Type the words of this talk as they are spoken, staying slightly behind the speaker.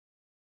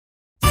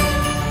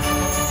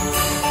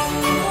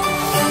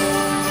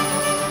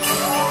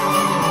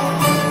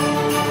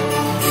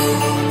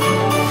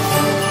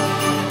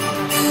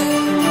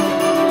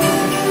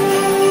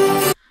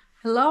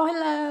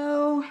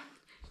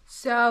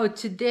So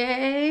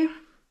today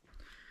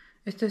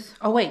is this,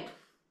 oh wait,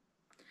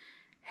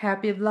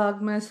 happy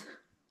Vlogmas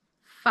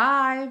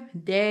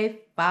 5,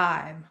 day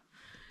 5.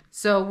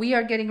 So we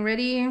are getting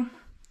ready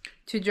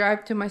to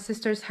drive to my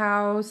sister's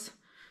house,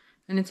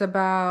 and it's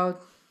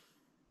about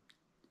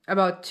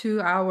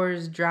 2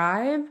 hours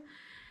drive,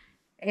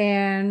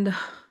 and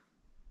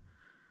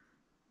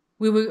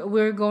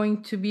we're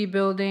going to be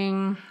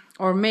building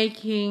or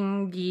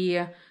making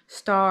the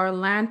star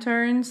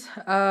lanterns,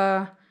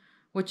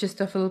 which is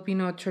the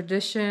Filipino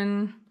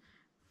tradition.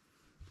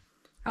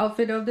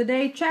 Outfit of the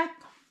day, check.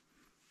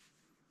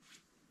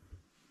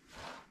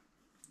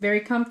 Very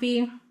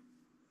comfy,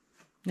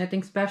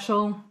 nothing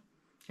special.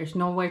 There's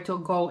nowhere to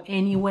go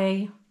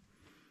anyway.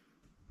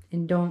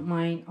 And don't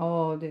mind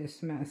all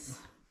this mess.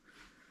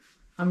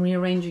 I'm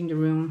rearranging the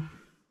room.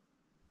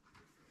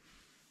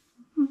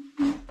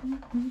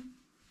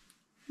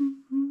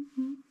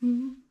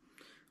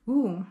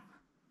 Ooh,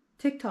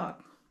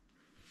 TikTok.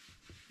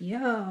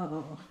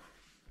 Yo.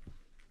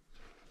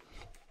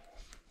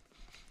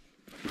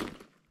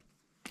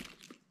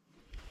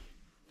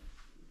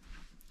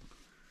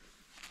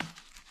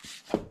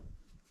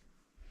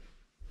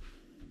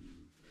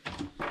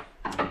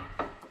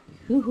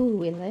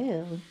 Ooh,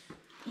 hello.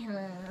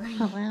 Hello.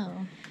 Hello.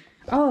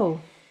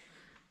 Oh,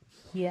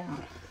 yeah.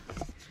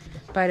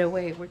 By the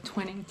way, we're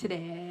twinning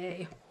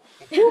today.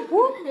 We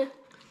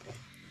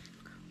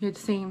had the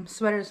same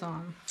sweaters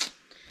on.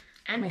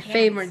 And my pants.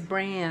 favorite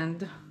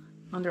brand,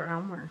 Under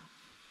Armour.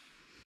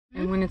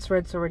 And when it's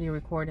red, it's already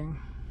recording.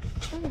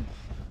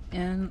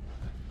 And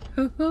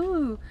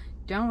hoo-hoo,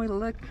 don't we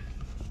look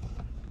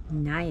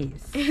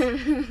nice?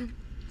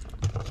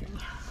 Okay.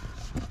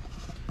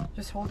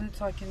 Just hold it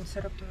so I can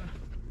set up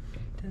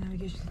the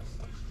navigation.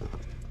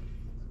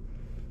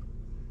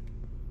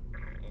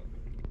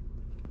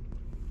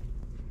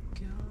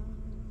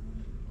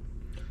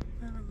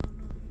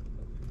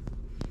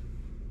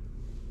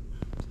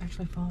 It's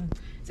actually fun.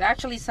 It's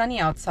actually sunny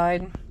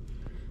outside,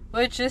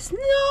 which is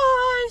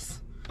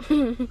nice.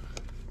 I'm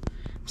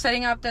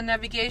setting up the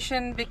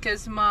navigation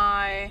because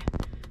my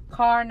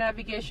car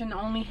navigation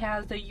only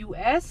has the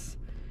US,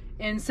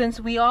 and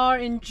since we are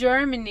in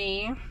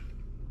Germany,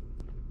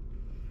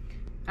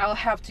 I'll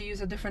have to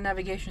use a different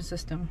navigation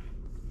system.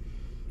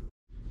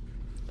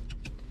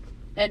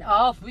 And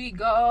off we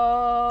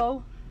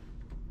go.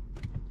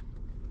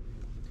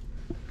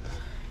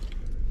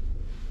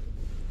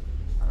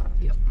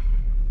 Yep.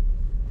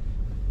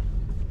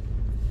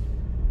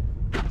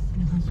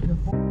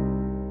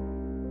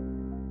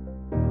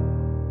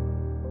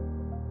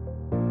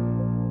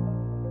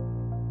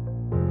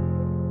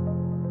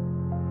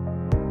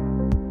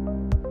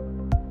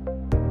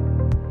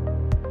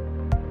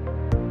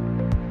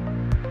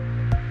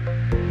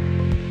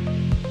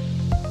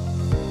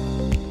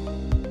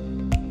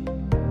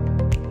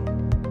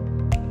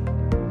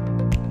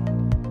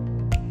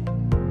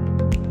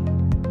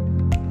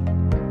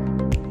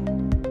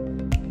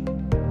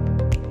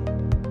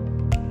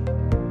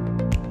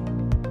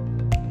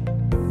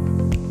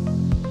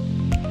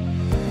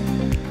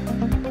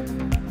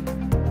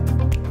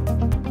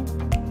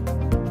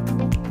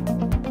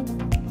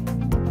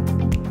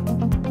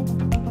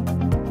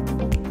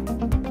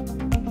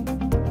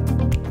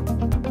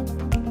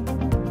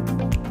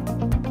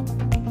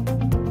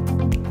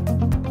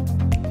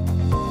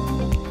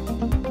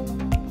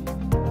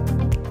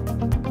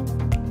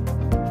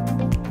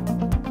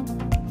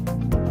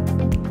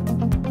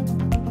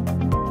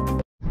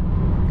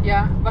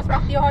 Ja, was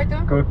macht ihr heute?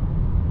 Gut.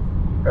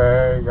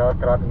 Ja,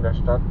 gerade in der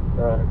Stadt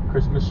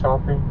Christmas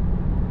Shopping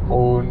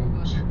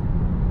und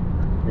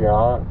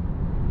ja,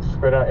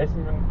 später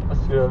essen,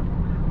 was wir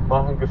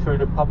machen,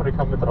 gefüllte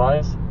Paprika mit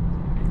Reis.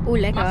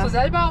 Lecker. Machst du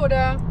selber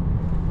oder?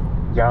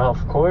 Ja,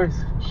 of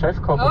course.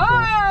 Chefkoch.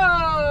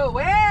 Oh,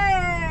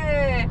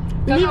 way!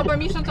 Kannst du auch bei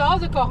mir schon zu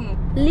Hause kochen?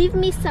 Leave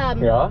me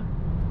some. Ja.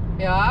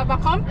 Ja,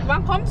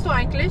 wann kommst du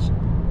eigentlich?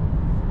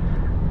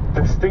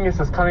 Das Ding ist,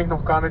 das kann ich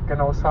noch gar nicht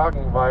genau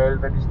sagen, weil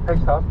wenn ich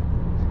Pech habe,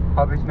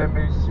 habe ich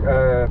nämlich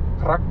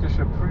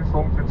praktische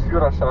Prüfung für den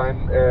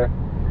Führerschein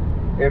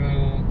im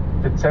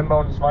Dezember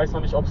und ich weiß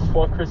noch nicht, ob es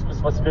vor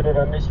Christmas was wird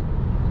oder nicht.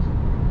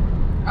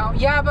 Oh,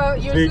 ja, aber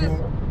Deswegen,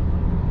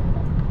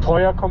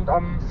 teuer kommt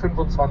am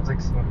 25.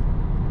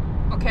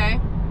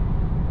 Okay.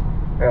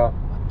 Ja. What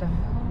the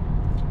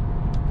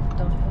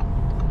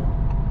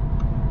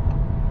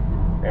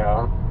hell?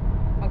 Ja.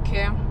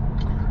 Okay.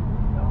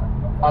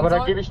 Aber da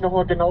soll- gebe ich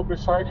nochmal genau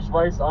Bescheid. Ich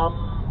weiß am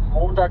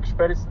Montag,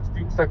 spätestens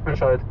Dienstag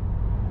Bescheid.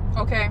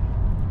 Okay.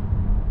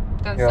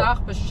 Dann Ja.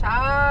 sag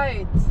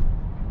Bescheid.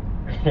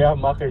 Ja,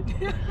 mache ich.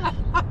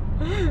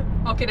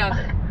 Okay, dann.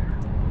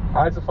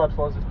 Also fahrt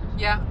vorsichtig.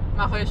 Ja,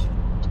 mach ich.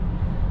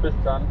 Bis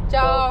dann.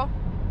 Ciao.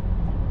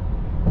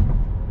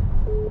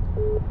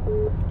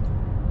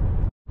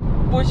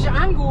 Wo ich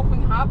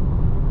angerufen habe,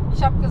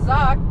 ich habe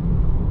gesagt,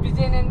 wir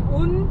sind in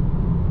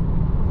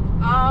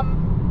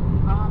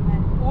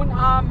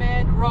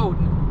unarmed road.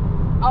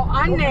 Oh,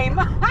 annehmen.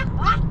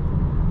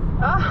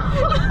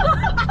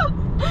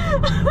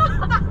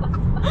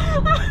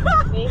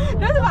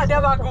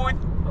 Der war gut.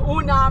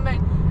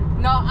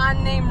 No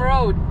unnamed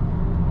road.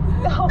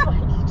 Oh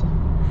mein Gott.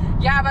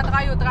 Ja, aber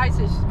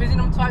 3:30 Uhr. Wir sind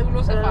um 2 Uhr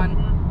losgefahren.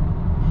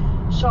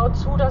 Schau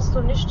zu, dass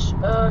du nicht,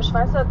 ich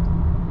weiß nicht,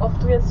 ob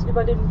du jetzt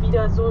über den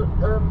wieder so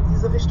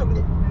diese Richtung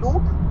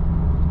Loop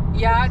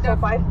Ja,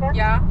 vorbeifährst.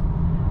 Ja.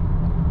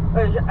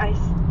 I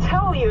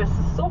tell you, es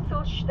ist so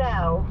viel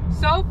Stau.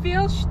 So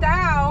viel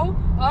Stau.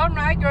 Oh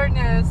my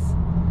goodness.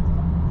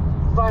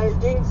 Weil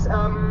Dings,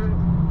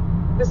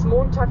 bis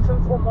Montag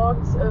 5 Uhr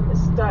morgens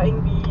ist da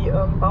irgendwie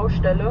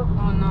Baustelle.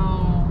 Oh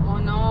no, oh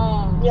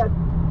no. Ja,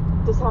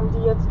 das haben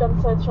die jetzt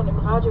ganze Zeit schon im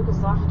Radio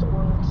gesagt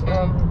und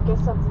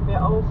gestern sind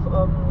wir auch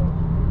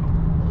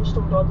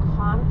Richtung dort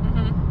gefahren.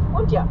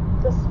 Und ja,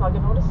 das war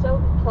genau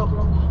dasselbe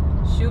Problem.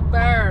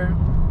 Super.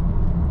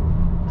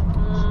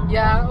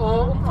 Ja,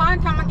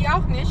 umfahren kann man die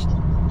auch nicht.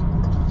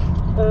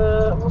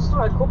 Musst du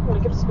halt gucken, da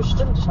gibt es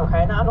bestimmt. Ich habe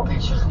keine Ahnung,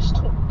 welche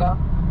Richtung da.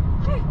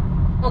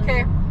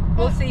 Okay,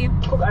 we'll see.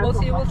 Guck einfach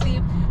mal. We'll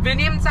see. Wir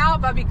nehmen es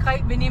auf, aber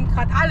wir nehmen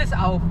gerade alles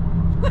auf.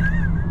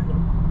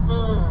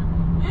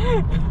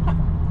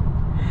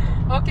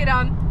 Okay,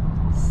 dann.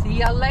 See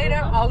ya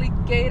later,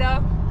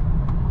 alligator.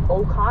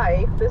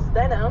 Okay, bis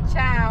dann.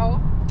 Ciao.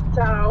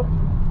 Ciao.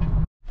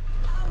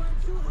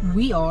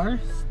 We are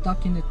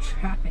stuck in the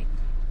traffic.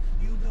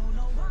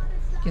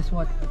 Guess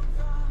what?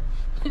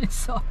 It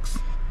sucks.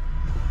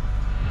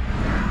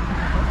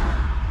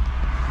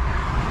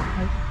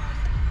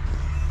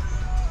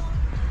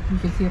 You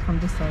can see it from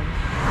this side.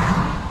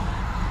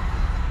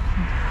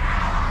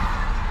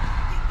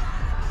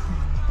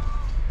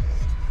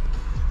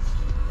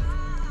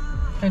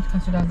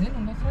 Kannst du da sehen,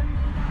 um das Side?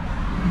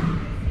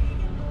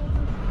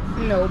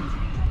 Nope.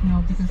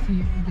 No, because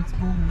he gets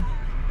bogen.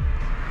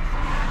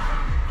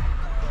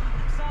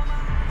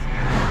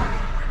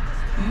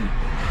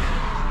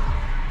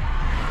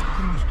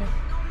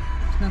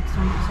 It's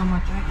not so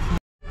much action.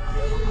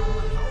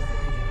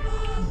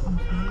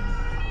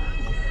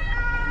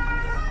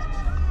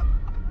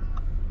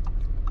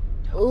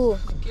 Ooh,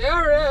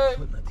 Scary!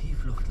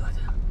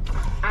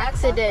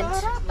 accident.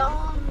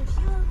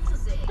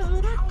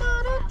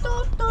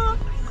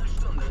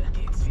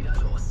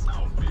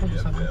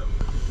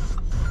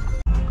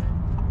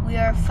 We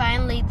are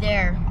finally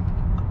there.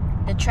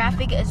 The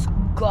traffic is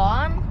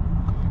gone.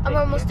 I'm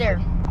almost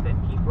there. Then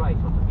keep right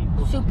onto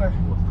People Super.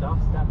 or stop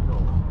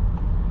north.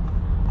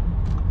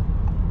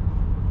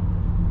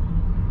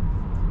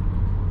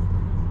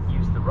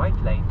 Use the right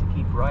lane to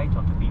keep right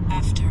onto People.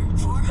 After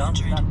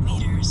 400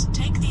 meters,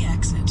 take the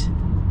exit.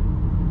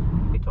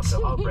 It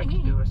onto Albrecht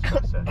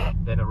Durasstrasse,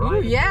 then arrive Ooh,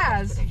 at your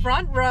yes! destination.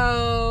 Front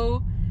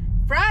row!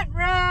 Front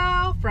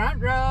row!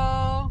 Front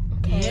row!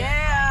 Okay.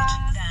 Yeah!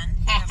 Then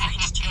you have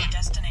reached your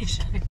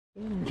destination.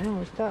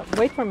 No, stop.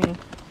 Wait for me.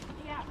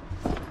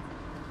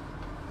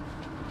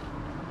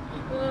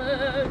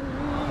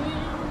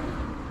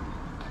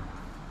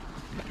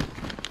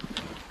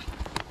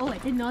 Oh, I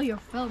didn't know you're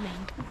filming.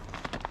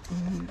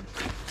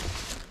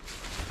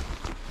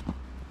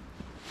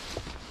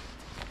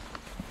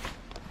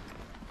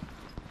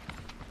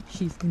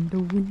 She's in the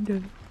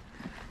window.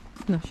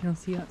 No, she don't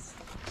see us.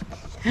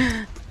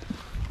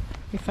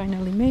 We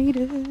finally made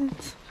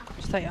it.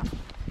 So yeah.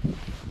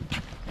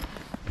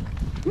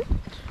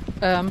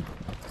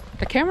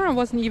 The camera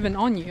wasn't even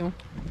on you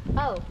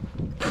Oh.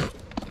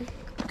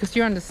 because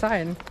you're on the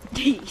side.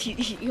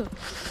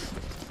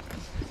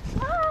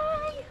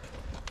 Hi.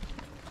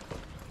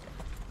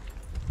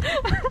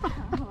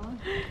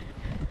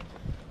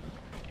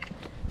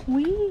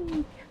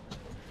 Wee.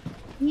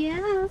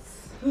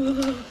 Yes.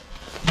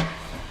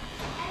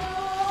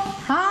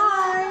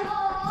 Hi.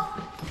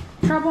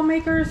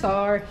 Troublemakers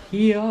are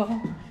here.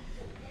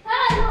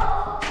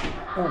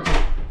 Oh.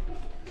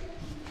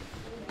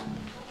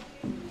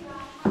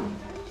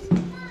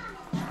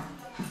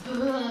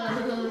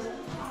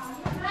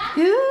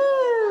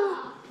 Ooh,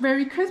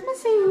 Merry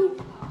Christmassy.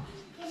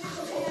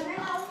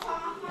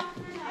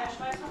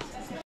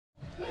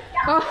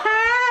 Oh,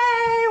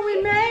 hey,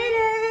 we made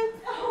it.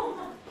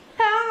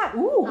 Hi.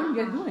 Ooh, what are you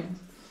guys doing?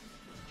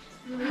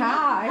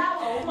 Hi.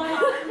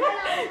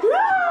 Woo!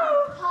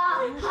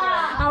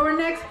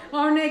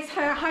 Our next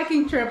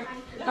hiking trip.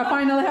 I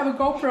finally have a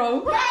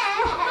GoPro.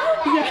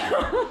 Yeah.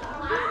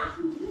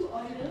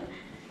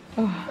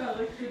 Oh.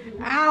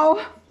 Ow.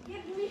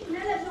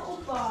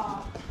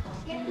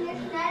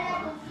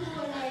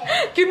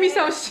 Give me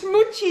some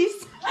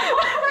smoochies.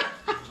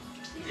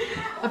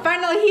 I'm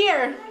finally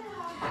here.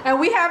 And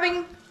we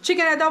having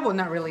chicken adobo.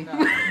 Not really.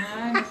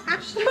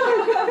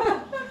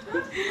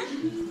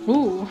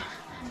 Ooh.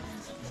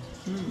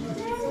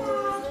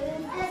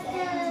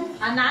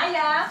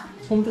 Anaya!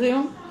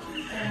 Omdrehen.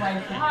 Oh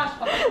mein Gott!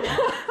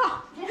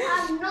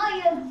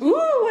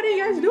 Ooh, what are you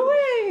guys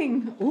doing?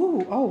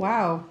 Ooh, oh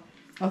wow.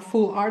 A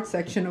full art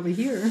section over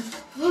here.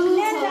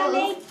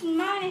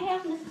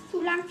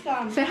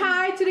 Say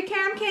hi to the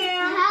cam.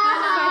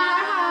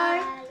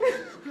 Hi.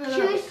 Say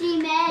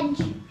Tschüssi,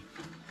 Mensch.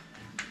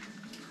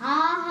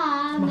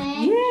 Haha, hi.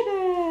 Mensch.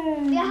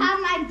 Yeah. Wir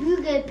haben ein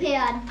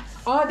Bügelpferd.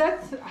 Oh,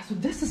 that's. Also,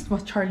 das ist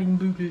was Charlie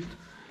bügelt.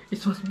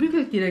 Ist was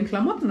bügelt ihr denn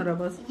Klamotten oder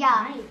was?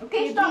 Ja.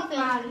 Okay, stopp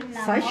mal.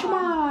 Zeig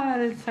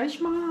mal,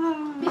 zeig mal.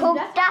 Guck,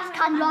 das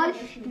kann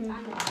leuchten.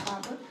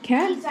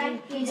 Ken?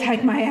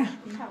 Zeig mal her.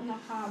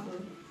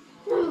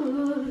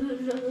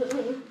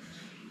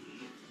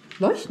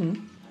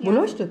 Leuchten? Wo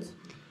leuchtet's?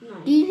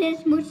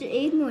 Dieses muss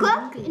eben.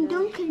 Guck, im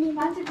Dunkeln.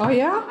 Oh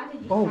ja?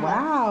 Oh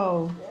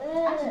wow.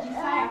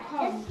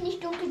 Das ist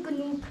nicht dunkel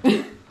genug.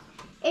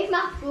 Ich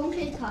mach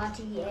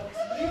Dunkelkarte jetzt.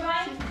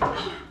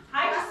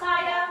 Hi,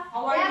 Josiah.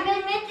 How are you?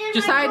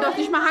 Josiah, doch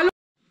nicht mal Hallo.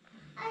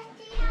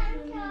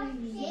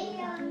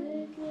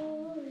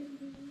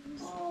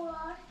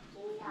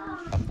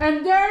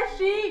 And there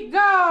she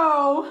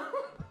go.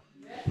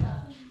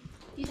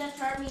 Dieser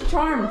Charmy.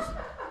 Charms.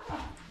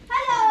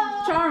 Hallo.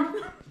 Charms.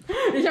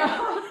 Ja.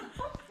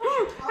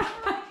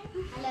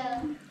 Hallo.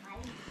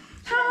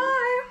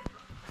 Hi.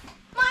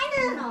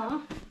 Meine.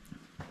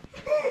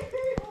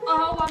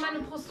 Oh, meine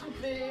Brust tut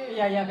weh.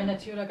 Ja, ja, wenn der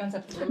Tür da ganz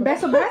abgeht.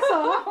 Besser,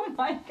 besser. Oh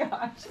mein Gott.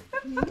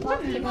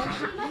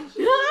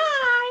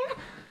 Hi.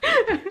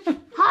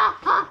 Ha,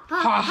 ha,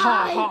 ha. Ha, ha,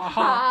 ha,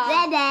 ha.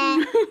 Wer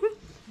denn?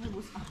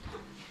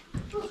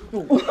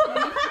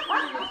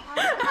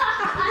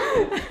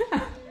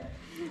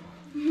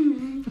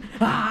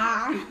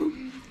 Ah.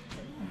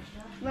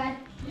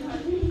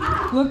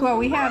 Look what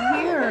we have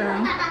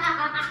here.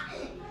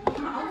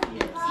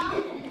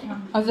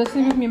 Also das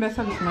hier wird mir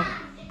besser geschmeckt.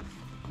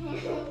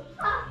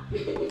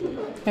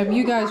 Have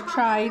you guys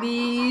tried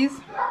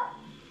these?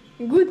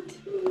 Good.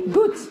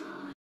 Good.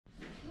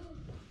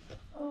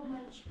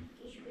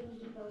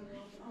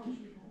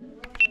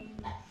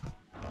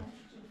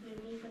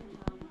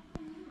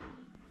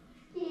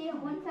 Hier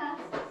runter.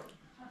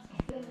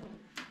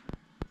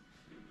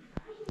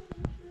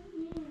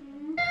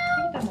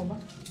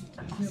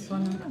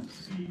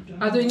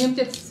 Also ihr nehmt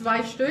jetzt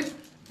 2 Stück,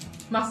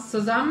 macht es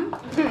zusammen.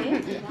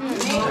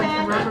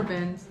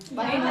 Rubberbands.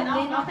 Oh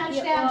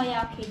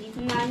ja, okay, die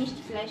sind mal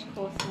nicht gleich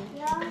groß.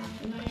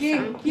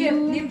 Hier,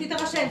 nimm die da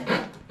schnell.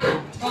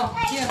 Oh,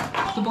 hier.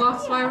 Du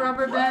brauchst 2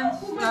 Rubberbands.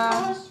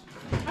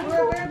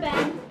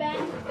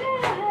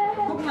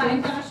 Guck mal,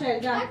 in der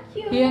Shell, da.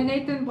 Hier,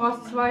 Nathan,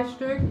 brauchst 2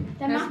 Stück.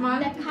 Der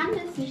Erstmal. kann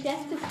das nicht, der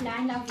ist zu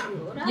klein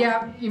dafür, oder?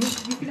 Ja, ihr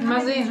müsst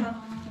mal sehen.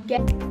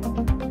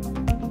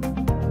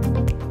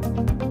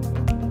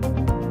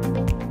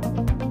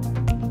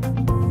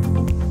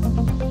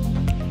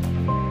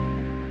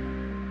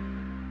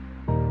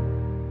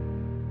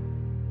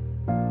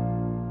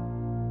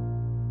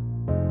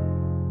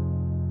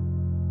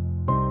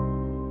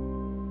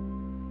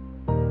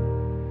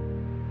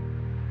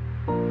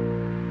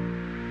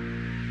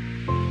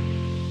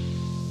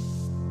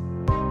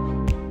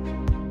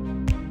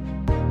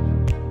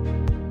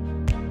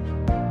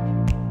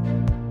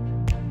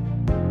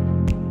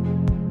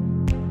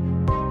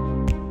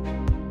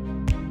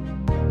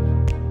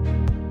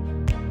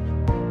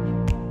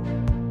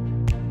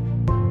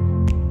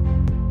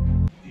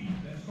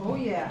 Oh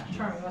yeah,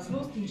 Charmy, was ist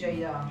los,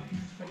 DJ da?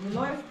 Bei dir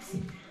läuft's?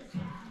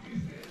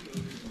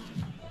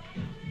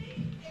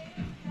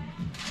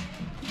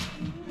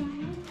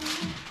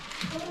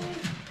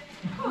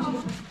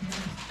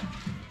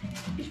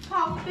 Ich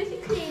brauche ein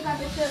bisschen Kleber,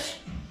 bitte.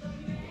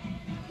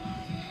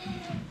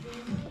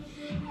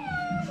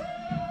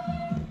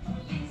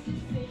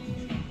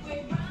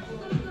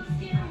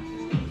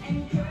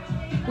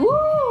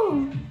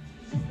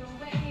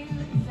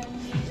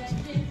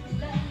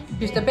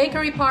 Here's the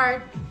bakery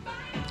part.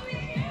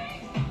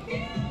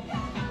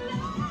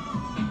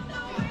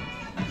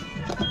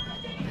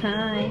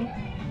 Hi.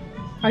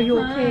 Are you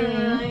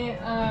okay?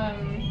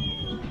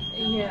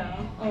 Yeah.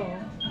 Oh.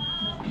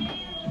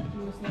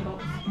 Wir müssen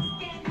raus.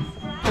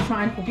 Soll ich mal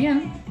einen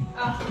probieren?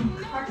 Ach,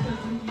 Kacke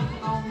sind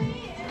die Augen.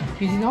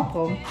 Die sind auch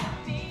braun.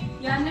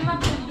 Ja, nimm mal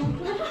bitte die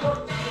dunkle.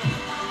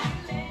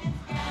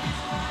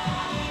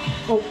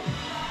 Oh.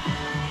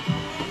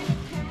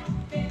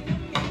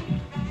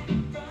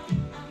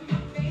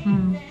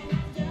 Hm.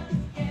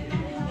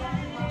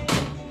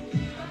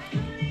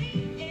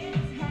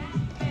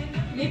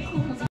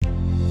 Lebkuchen.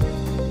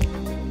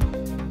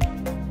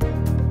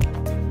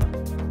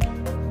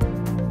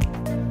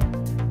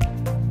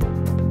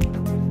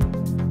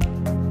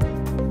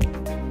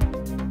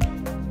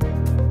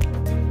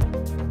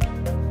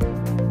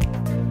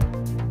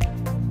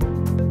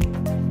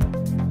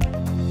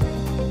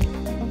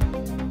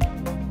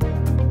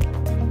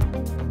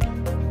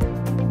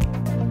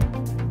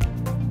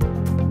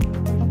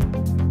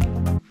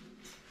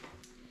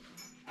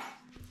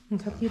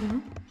 Was habt ihr da?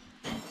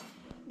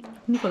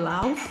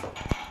 Nikolaus?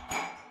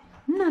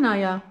 Na,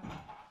 naja.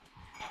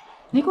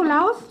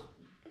 Nikolaus?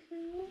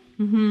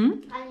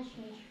 Mhm. Kann ich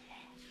nicht.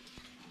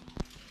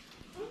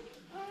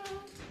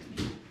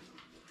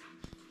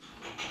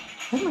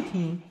 Warte mal,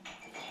 Timmy.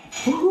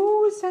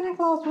 Ooh, Santa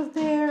Claus was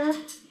there.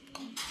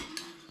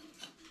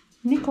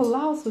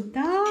 Nikolaus war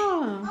da.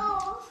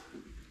 Oh.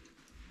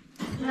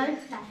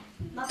 Alles klar.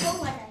 Mal gucken,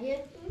 was da hier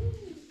ist.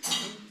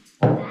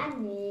 Gar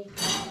nicht.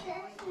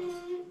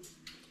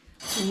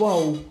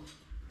 Wow.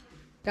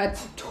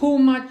 That's too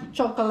much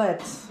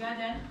chocolate. Wer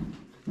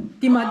denn?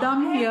 Die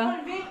Madame hier.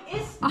 Von wem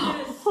ist das?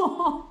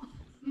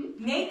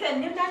 Nathan,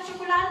 nimm deine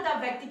Schokolade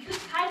da weg. Die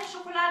kriegt keine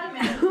Schokolade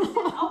mehr. Du kriegst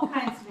jetzt auch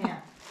keins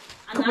mehr.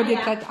 Guck mal, die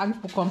hat gerade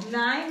Angst bekommen.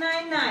 Nein,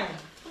 nein, nein.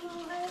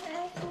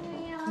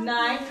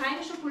 Nein,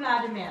 keine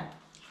Schokolade mehr.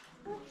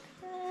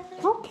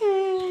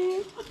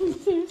 Okay.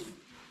 Süß.